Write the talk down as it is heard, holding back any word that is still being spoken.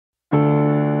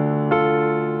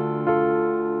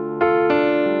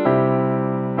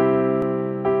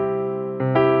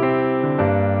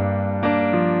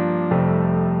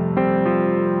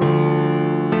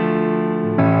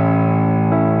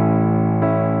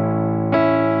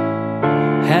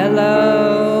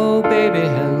baby,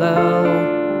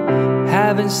 hello.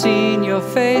 Haven't seen your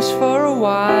face for a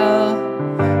while.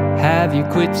 Have you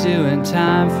quit doing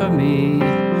time for me?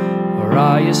 Or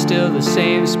are you still the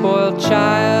same spoiled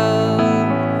child?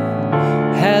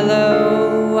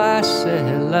 Hello, I said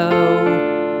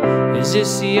hello. Is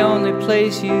this the only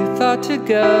place you thought to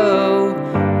go?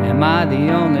 Am I the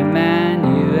only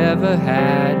man you ever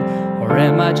had? Or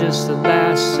am I just the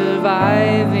last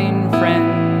surviving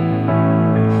friend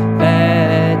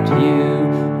that you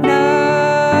know?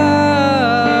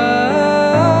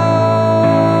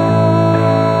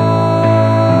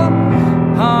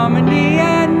 Harmony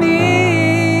and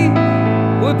me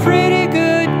were pretty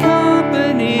good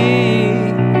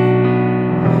company,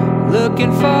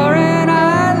 looking for an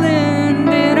island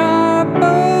in our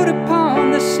boat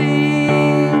upon the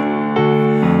sea.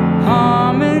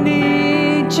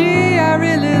 Harmony, gee, I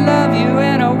really love you,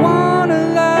 and I wanna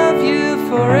love you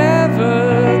forever,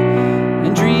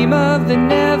 and dream of the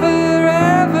never,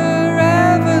 ever,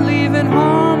 ever leaving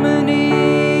harmony.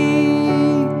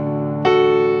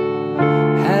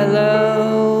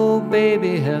 Hello,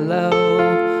 baby, hello.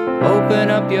 Open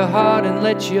up your heart and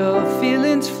let your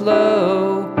feelings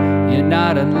flow. You're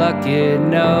not unlucky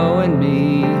knowing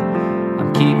me.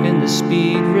 I'm keeping the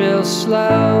speed real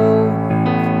slow.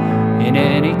 In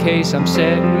any case, I'm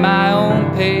setting my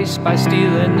own pace by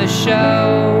stealing the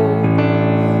show.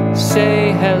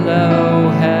 Say hello,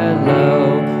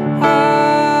 hello.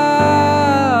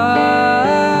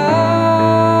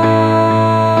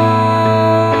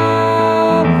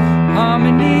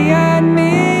 Harmony and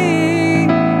me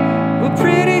were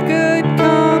pretty good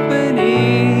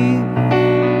company,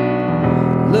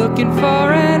 looking for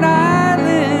an